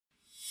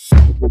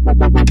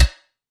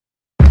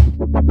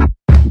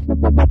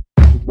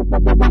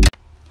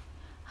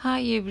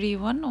Hi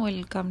everyone,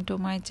 welcome to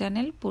my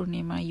channel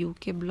Purnima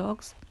UK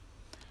blogs.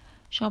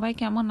 সবাই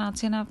কেমন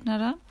আছেন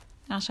আপনারা?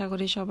 আশা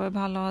করি সবাই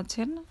ভালো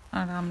আছেন,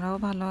 আর আমরাও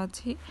ভালো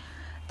আছি।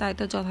 তাই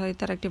তো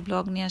যথারীতি একটি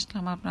ব্লগ নিয়ে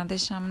আসলাম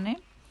আপনাদের সামনে।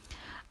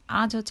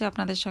 আজ হচ্ছে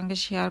আপনাদের সঙ্গে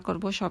শেয়ার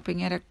করব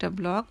শপিংয়ের একটা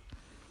ব্লগ।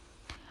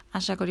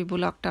 আশা করি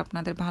ব্লগটা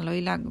আপনাদের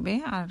ভালোই লাগবে,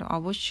 আর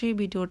অবশ্যই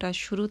ভিডিওটা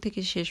শুরু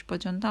থেকে শেষ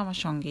পর্যন্ত আমার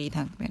সঙ্গেই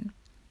থাকবেন।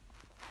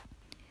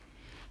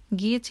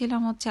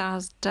 গিয়েছিলাম হচ্ছে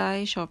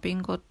আজটায় শপিং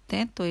করতে।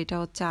 তো এটা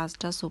হচ্ছে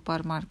আজটা সুপার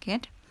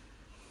মার্কেট।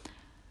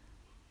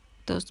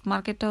 তো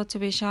মার্কেটটা হচ্ছে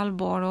বিশাল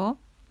বড়।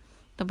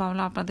 তো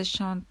ভাবলাম আপনাদের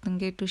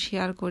সঙ্গে একটু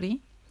শেয়ার করি।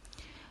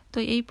 তো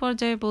এই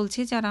পর্যায়ে বলছি,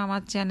 যারা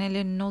আমার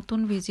চ্যানেলে নতুন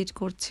ভিজিট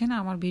করছেন,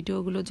 আমার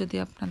ভিডিওগুলো যদি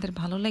আপনাদের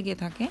ভালো লেগে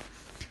থাকে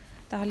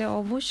তাহলে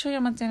অবশ্যই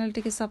আমার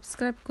চ্যানেলটিকে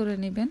সাবস্ক্রাইব করে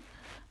নেবেন,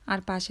 আর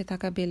পাশে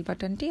থাকা বেল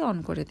বাটনটি অন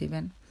করে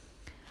দিবেন,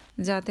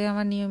 যাতে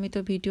আমার নিয়মিত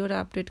ভিডিওর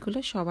আপডেটগুলো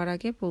সবার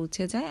আগে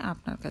পৌঁছে যায়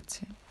আপনার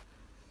কাছে।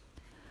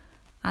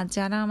 আর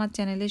যারা আমার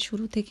চ্যানেলে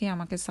শুরু থেকে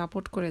আমাকে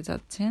সাপোর্ট করে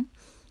যাচ্ছেন,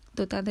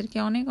 তো তাদেরকে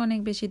অনেক অনেক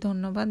বেশি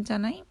ধন্যবাদ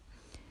জানাই।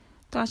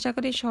 তো আশা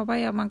করি সবাই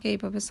আমাকে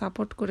এইভাবে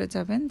সাপোর্ট করে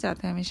যাবেন,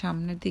 যাতে আমি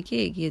সামনের দিকে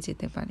এগিয়ে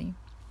যেতে পারি।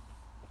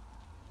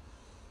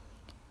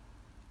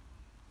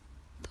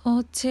 তো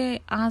হচ্ছে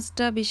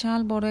আজটা বিশাল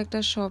বড়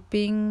একটা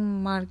শপিং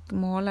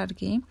মল আর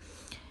কি।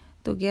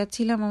 তো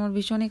গিয়েছিলাম, আমার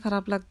ভীষণই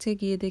খারাপ লাগছে।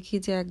 গিয়ে দেখি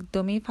যে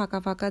একদমই ফাঁকা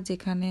ফাঁকা,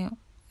 যেখানে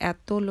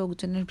এত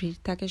লোকজনের ভিড়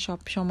থাকে সব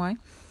সময়,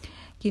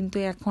 কিন্তু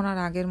এখন আর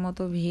আগের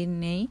মতো ভিড়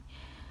নেই।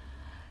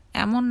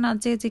 এমন না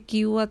যে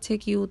কিউ আছে,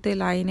 কিউতে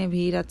লাইনে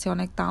ভিড় আছে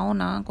অনেক, তাও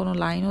না, কোনো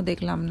লাইনও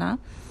দেখলাম না।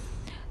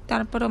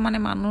 তারপরেও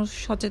মানুষ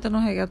সচেতন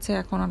হয়ে গেছে,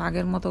 এখন আর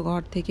আগের মতো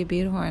ঘর থেকে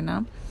বের হয় না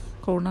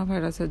করোনা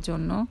ভাইরাসের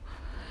জন্য।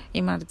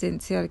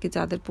 ইমার্জেন্সি আর কি,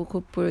 যাদের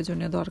খুব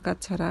প্রয়োজনীয় দরকার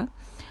ছাড়া।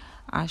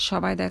 আর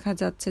সবাই দেখা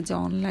যাচ্ছে যে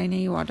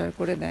অনলাইনেই অর্ডার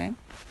করে দেয়।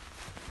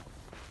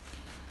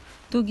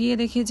 তো গিয়ে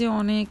দেখি যে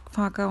অনেক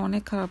ফাঁকা,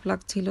 অনেক খারাপ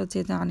লাগছিল,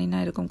 যে জানি না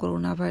এরকম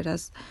করোনা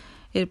ভাইরাস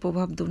এর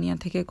প্রভাব দুনিয়া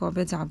থেকে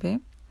কবে যাবে।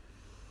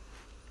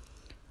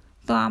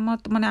 তো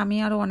আমার আমি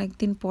আরও অনেক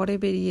দিন পরে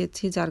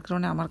বেরিয়েছি, যার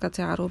কারণে আমার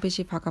কাছে আরও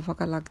বেশি ফাঁকা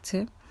ফাঁকা লাগছে।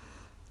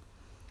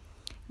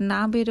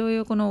 না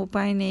বেরোয়েও কোনো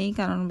উপায় নেই,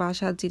 কারণ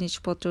বাসার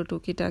জিনিসপত্র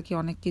টুকিটাকি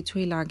অনেক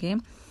কিছুই লাগে।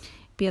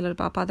 পিয়ালার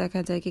পাপা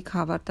দেখা যায় কি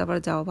খাবার দাবার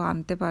যাও বা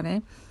আনতে পারে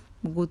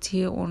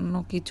গুছিয়ে, অন্য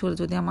কিছু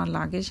যদি আমার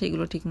লাগে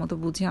সেগুলো ঠিকমতো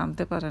বুঝিয়ে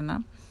আনতে পারে না।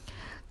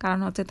 কারণ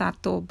হচ্ছে তার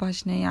তো অভ্যাস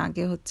নেই,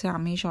 আগে হচ্ছে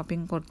আমি শপিং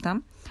করতাম,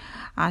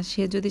 আর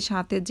সে যদি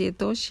সাথে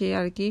যেত, সে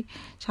আর কি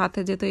সাথে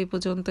যেত এই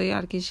পর্যন্তই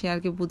আর কি। সে আর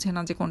কি বুঝে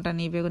না যে কোনটা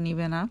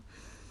নিবে না।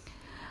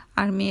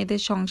 আর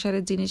মেয়েদের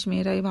সংসারের জিনিস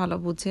মেয়েরাই ভালো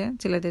বুঝে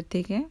ছেলেদের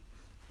থেকে।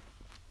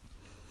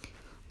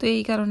 তো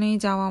এই কারণেই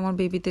যাওয়া। আমার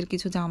বেবিদের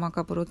কিছু জামা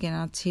কাপড়ও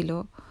কেনা ছিল,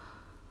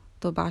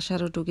 তো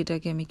বাসারও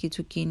টুকিটাকি আমি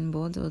কিছু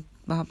কিনবো, তো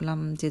ভাবলাম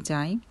যে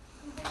যাই।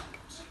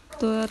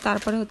 তো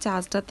তারপরে হচ্ছে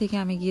আজটার থেকে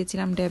আমি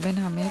গিয়েছিলাম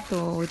ডেভেনহামে। তো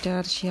ওইটা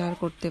আর শেয়ার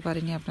করতে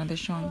পারিনি আপনাদের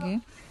সঙ্গে,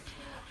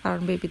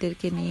 কারণ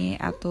বেবিদেরকে নিয়ে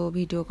এত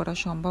ভিডিও করা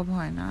সম্ভব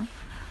হয় না,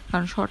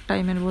 কারণ শর্ট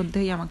টাইমের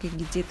মধ্যেই আমাকে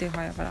যেতে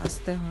হয়, আবার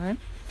আসতে হয়।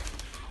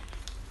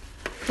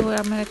 তো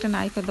আমার একটা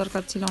নাইফের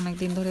দরকার ছিল অনেক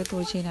দিন ধরে, তো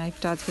সেই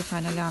নাইফটা আজকে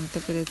ফাইনালি আনতে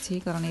পেরেছি,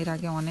 কারণ এর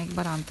আগে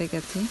অনেকবার আনতে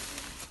গেছি,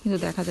 কিন্তু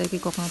দেখা যায় কি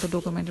কখনো তো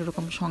ডকুমেন্ট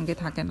ওরকম সঙ্গে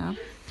থাকে না,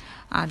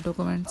 আর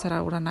ডকুমেন্ট ছাড়া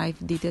ওরা নাইফ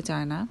দিতে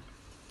চায় না।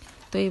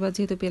 তো এবার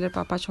যেহেতু পেলের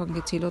পাপার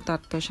সঙ্গে ছিল,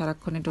 তার তো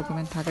সারাক্ষণে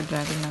ডকুমেন্ট থাকে,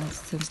 ড্রাইভিং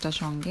লাইসেন্সটা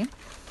সঙ্গে।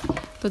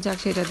 তো যাক,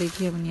 সেটা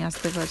দেখিয়ে আমি নিয়ে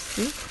আসতে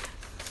পারছি।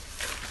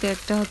 তো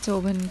একটা হচ্ছে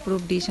ওভেন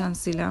প্রুফ ডিশ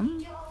আনছিলাম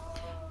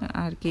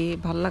আর কি,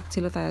 ভাল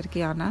লাগছিল তাই আর কি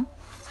আনা।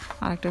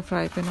 আর একটা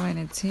ফ্রাই প্যানও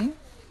এনেছি।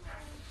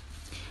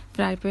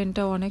 ফ্রাই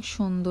প্যানটাও অনেক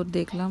সুন্দর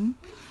দেখলাম,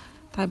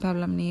 তাই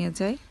ভাবলাম নিয়ে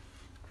যাই।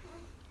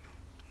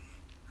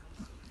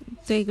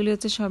 তো এইগুলি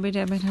হচ্ছে সবই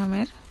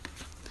ডেভেনহামের।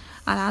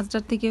 আর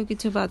আজটার থেকেও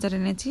কিছু বাজার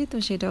এনেছি, তো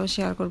সেটাও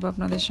শেয়ার করবো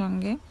আপনাদের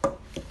সঙ্গে।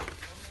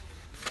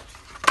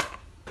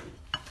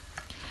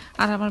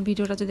 আর আমার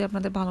ভিডিওটা যদি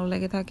আপনাদের ভালো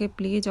লেগে থাকে,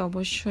 প্লিজ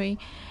অবশ্যই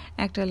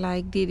একটা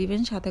লাইক দিয়ে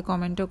দিবেন, সাথে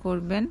কমেন্টও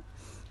করবেন।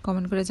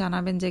 কমেন্ট করে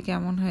জানাবেন যে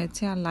কেমন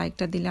হয়েছে। আর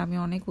লাইকটা দিলে আমি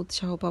অনেক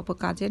উৎসাহ পাবো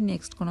কাজের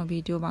নেক্সট কোনো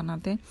ভিডিও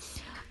বানাতে,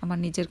 আমার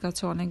নিজের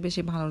কাছে অনেক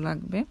বেশি ভালো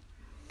লাগবে।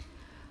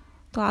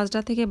 তো আজটা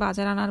থেকে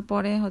বাজার আনার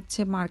পরে হচ্ছে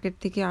মার্কেট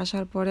থেকে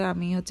আসার পরে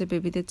আমি হচ্ছে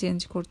বেবিতে চেঞ্জ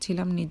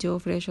করছিলাম, নিজেও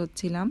ফ্রেশ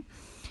হচ্ছিলাম।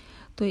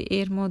 তো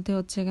এর মধ্যে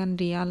হচ্ছে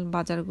রিয়াল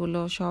বাজারগুলো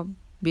সব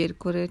বের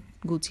করে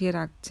গুছিয়ে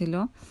রাখছিল।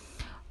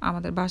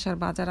 আমাদের বাসার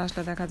বাজার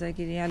আসলে দেখা যায়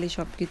কি রিয়ালি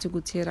সব কিছু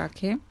গুছিয়ে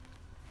রাখে।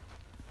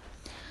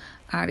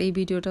 আর এই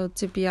ভিডিওটা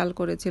হচ্ছে পিয়াল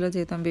করেছিল,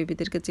 যেহেতু আমি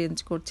বেবিদেরকে চেঞ্জ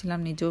করছিলাম,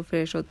 নিজেও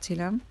ফ্রেশ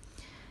হচ্ছিলাম,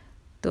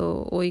 তো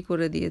ওই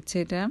করে দিয়েছে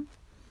এটা।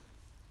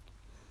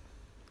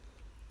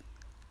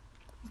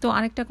 তো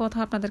আরেকটা কথা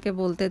আপনাদেরকে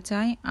বলতে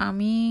চাই,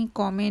 আমি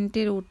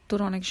কমেন্টের উত্তর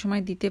অনেক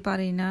সময় দিতে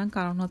পারি না,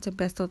 কারণ হচ্ছে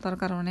ব্যস্ততার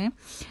কারণে।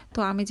 তো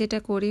আমি যেটা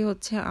করি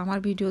হচ্ছে, আমার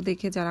ভিডিও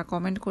দেখে যারা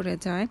কমেন্ট করে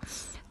যায়,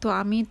 তো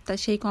আমি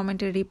সেই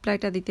কমেন্টের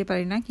রিপ্লাইটা দিতে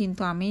পারি না,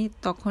 কিন্তু আমি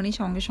তখনই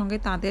সঙ্গে সঙ্গে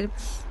তাদের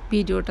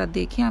ভিডিওটা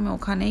দেখে আমি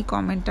ওখানেই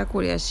কমেন্টটা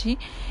করে আসি।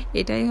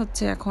 এটাই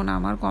হচ্ছে এখন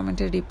আমার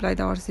কমেন্টের রিপ্লাই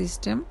দেওয়ার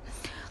সিস্টেম।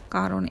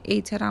 কারণ এই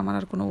ছাড়া আমার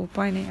আর কোনো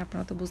উপায় নেই।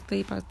 আপনারা তো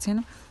বুঝতেই পারছেন,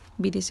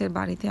 বিদেশের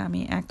বাড়িতে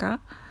আমি একা।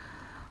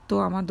 তো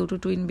আমার দুটো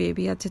টুইন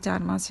বেবি আছে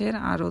 4 মাসের,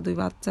 আরও 2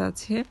 বাচ্চা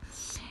আছে।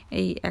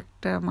 এই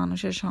একটা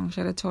মানুষের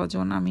সংসারে 6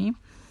 জন, আমি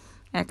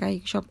একাই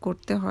সব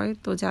করতে হয়।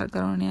 তো যার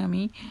কারণে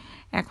আমি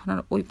এখন আর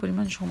ওই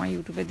পরিমাণ সময়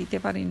ইউটিউবে দিতে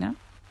পারি না,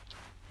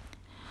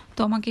 তো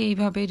আমাকে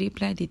এইভাবে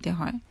রিপ্লাই দিতে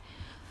হয়।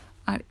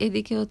 আর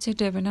এদিকে হচ্ছে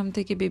টেভেনাম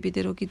থেকে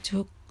বেবিদেরও কিছু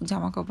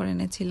জামা কাপড়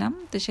এনেছিলাম,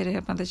 তো সেটাই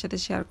আপনাদের সাথে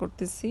শেয়ার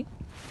করতেছি।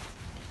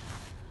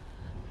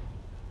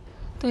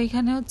 তো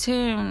এখানে হচ্ছে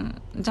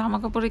জামা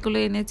কাপড় এগুলো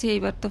এনেছি।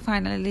 এইবার তো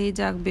ফাইনালি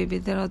যাক,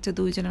 বেবিদের হচ্ছে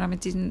 2 জনের আমি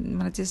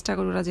মানে চেষ্টা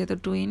করি, ওরা যেহেতু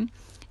টুইন,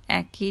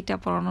 একইটা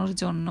পরানোর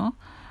জন্য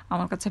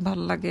আমার কাছে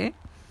ভালো লাগে।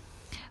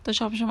 তো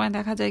সবসময়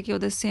দেখা যায় কি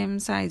ওদের সেম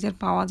সাইজের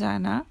পাওয়া যায়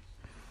না,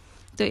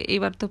 তো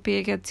এবার তো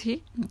পেয়ে গেছি।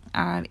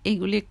 আর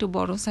এইগুলি একটু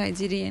বড়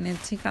সাইজেরই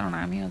এনেছি, কারণ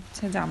আমি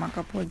হচ্ছে জামা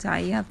কাপড়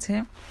যাই আছে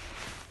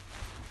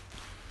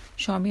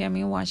সবই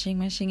আমি ওয়াশিং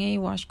মেশিনেই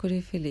ওয়াশ করে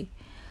ফেলি,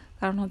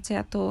 কারণ হচ্ছে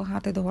এত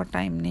হাতে ধোয়ার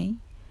টাইম নেই।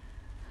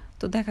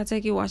 তো দেখা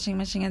যায় কি ওয়াশিং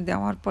মেশিনে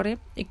দেওয়ার পরে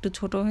একটু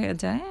ছোট হয়ে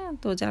যায়,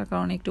 তো যার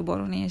কারণে একটু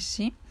বড় নিয়ে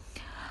এসেছি।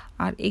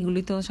 আর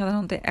এগুলি তো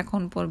সাধারণত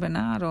এখন পরবে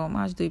না, আরও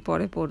মাস 2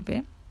 পরে পরবে,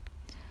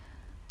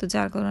 তো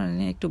যার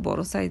কারণে একটু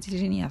বড়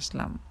সাইজেরই নিয়ে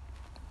আসলাম।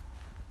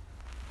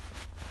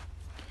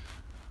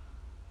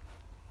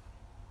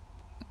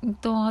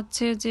 তো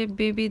হচ্ছে যে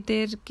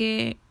বেবিদেরকে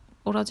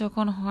ওরা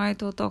যখন হয়,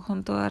 তো তখন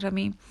তো আর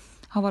আমি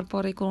হওয়ার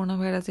পরে করোনা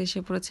ভাইরাস এসে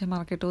পড়েছে,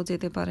 মার্কেটেও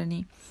যেতে পারেনি,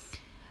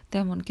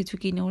 তেমন কিছু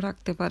কিনেও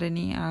রাখতে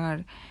পারেনি। আর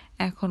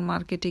এখন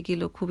মার্কেটে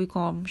গেলেও খুবই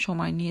কম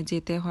সময় নিয়ে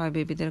যেতে হয়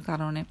বেবিদের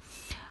কারণে,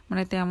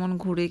 মানে তেমন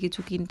ঘুরে কিছু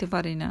কিনতে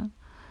পারি না।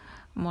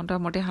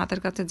 মোটামুটি হাতের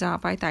কাছে যা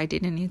পাই তাই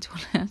টেনে নিয়ে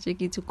চলে আসে,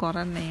 কিছু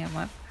করার নেই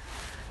আমার।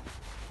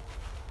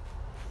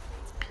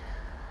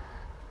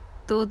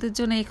 তো ওদের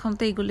জন্য এখন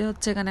তো এইগুলি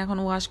হচ্ছে এখানে এখন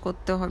ওয়াশ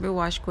করতে হবে,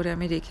 ওয়াশ করে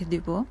আমি রেখে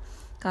দিব,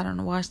 কারণ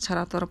ওয়াশ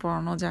ছাড়া তো আর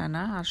পরানো যায়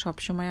না। আর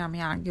সবসময় আমি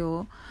আগেও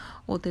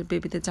ওদের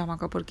বেবিদের জামা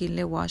কাপড়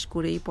কিনলে ওয়াশ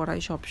করেই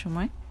পরাই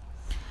সবসময়।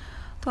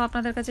 তো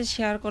আপনাদের কাছে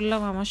শেয়ার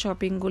করলাম আমার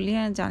শপিংগুলি,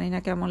 জানি না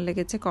কেমন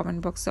লেগেছে, কমেন্ট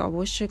বক্সে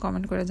অবশ্যই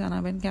কমেন্ট করে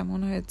জানাবেন কেমন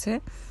হয়েছে।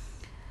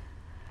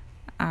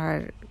 আর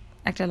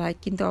একটা লাইক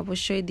কিন্তু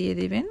অবশ্যই দিয়ে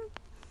দিবেন।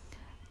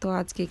 তো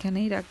আজকে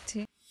এখানেই রাখছি।